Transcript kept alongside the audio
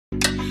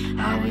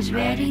always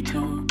ready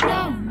to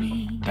blow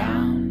me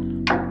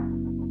down.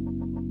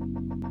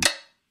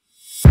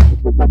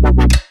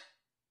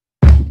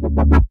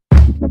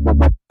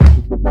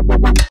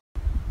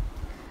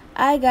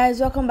 Hi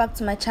guys, welcome back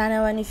to my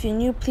channel, and if you're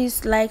new,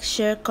 please like,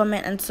 share,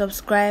 comment and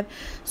subscribe.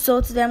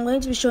 So today I'm going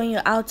to be showing you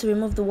how to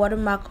remove the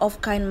watermark of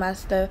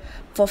Kinemaster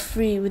for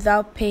free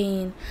without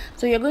paying.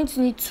 So you're going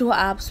to need two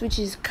apps, which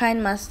is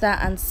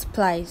Kinemaster and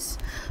Splice.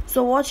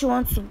 So what you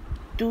want to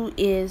do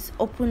is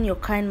open your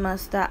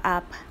Kinemaster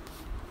app.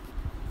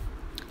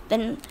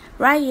 Then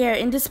right here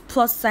in this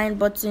plus sign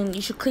button,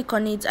 you should click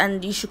on it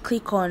and you should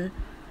click on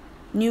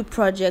new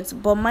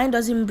project, but mine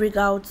doesn't bring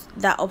out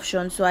that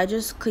option, so I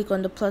just click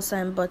on the plus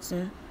sign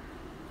button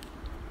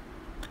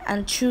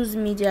and choose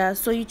media.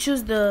 So you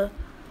choose the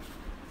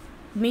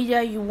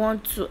media you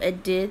want to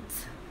edit.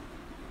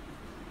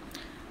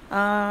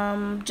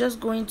 Just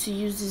going to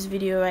use this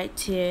video right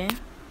here.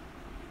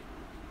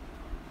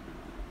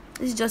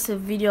 This is just a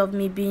video of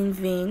me being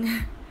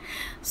vain.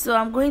 So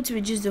I'm going to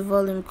reduce the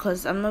volume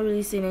because I'm not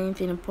really saying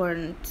anything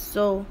important.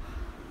 So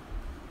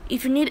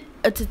if you need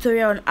a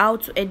tutorial on how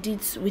to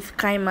edit with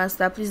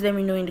Kinemaster, please let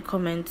me know in the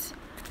comments.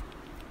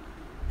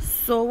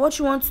 So what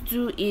you want to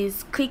do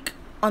is click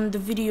on the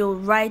video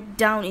right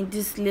down in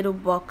this little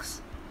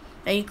box,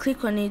 and you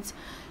click on it.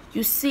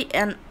 You see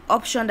an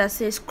option that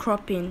says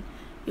cropping.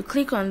 You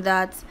click on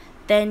that,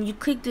 then you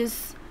click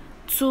this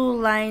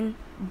two-line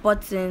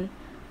button,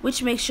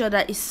 which makes sure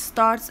that it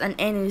starts and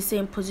ends in the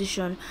same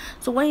position.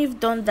 So when you've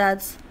done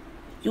that,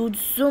 you would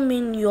zoom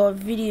in your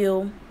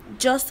video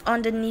just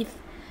underneath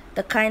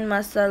the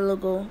Kinemaster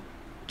logo,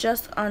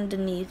 just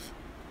underneath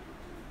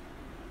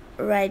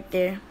right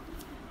there.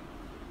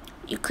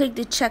 You click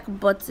the check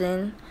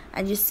button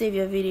and you save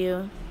your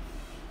video.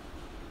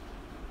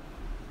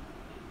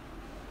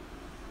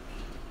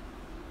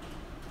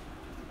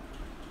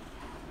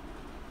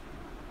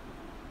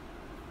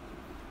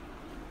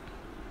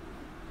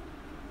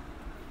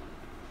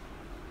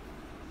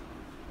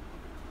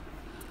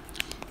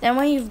 Then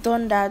when you've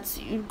done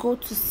that, you go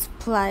to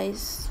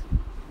Splice.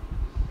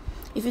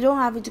 If you don't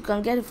have it, you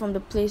can get it from the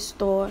Play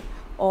Store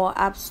or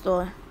App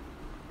Store.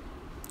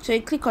 So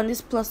you click on this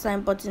plus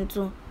sign button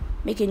to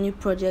make a new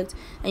project,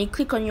 and you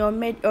click on your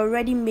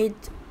already made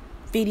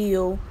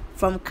video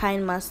from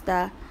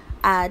Kinemaster.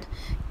 Add.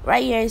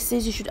 Right here it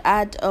says you should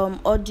add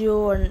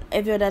audio and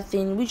every other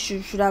thing, which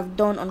you should have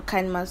done on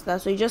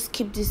Kinemaster. So you just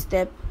keep this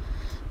step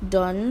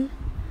done.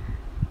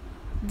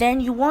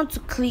 Then you want to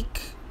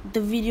click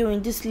the video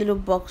in this little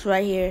box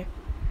right here.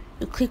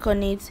 You click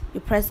on it, you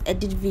press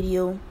edit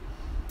video.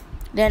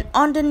 Then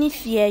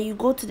underneath here, you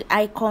go to the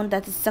icon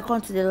that is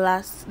second to the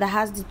last, that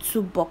has the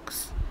two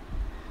box.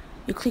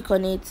 You click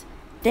on it.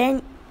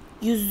 Then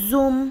you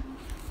zoom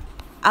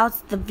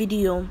out the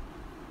video.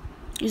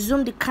 You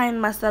zoom the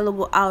Kinemaster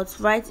logo out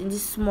right in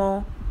this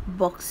small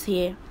box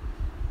here.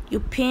 You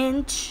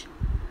pinch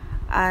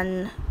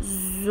and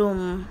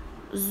zoom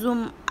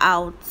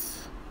out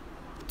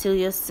till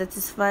you're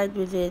satisfied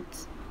with it.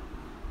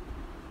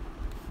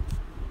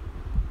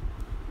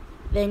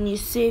 Then you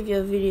save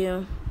your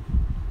video.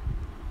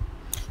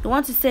 You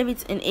want to save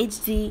it in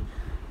HD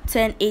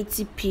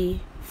 1080p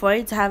for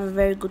it to have a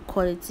very good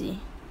quality.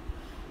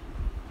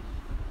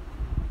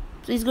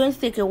 So it's going to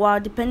take a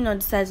while depending on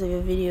the size of your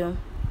video.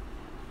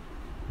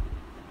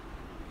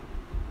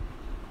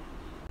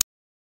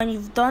 When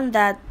you've done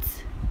that,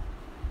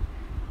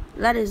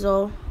 that is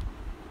all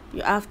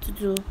you have to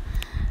do.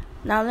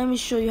 Now let me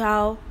show you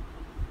how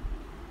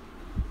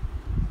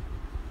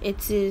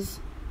it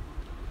is.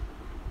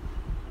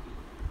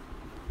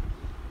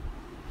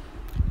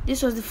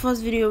 This was the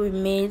first video we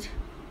made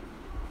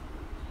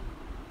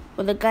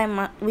with the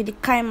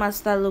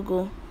Kinemaster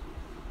logo,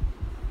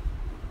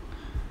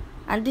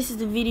 and this is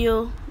the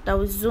video that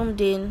was zoomed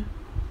in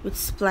with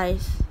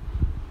Splice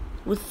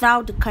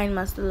without the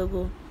Kinemaster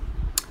logo.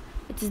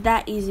 It is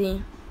that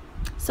easy.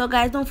 So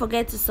guys, don't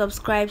forget to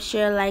subscribe,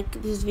 share,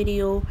 like this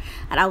video,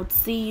 and I will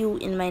see you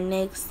in my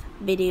next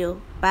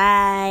video.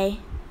 Bye.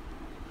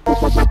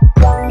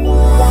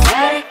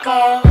 Let it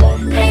go.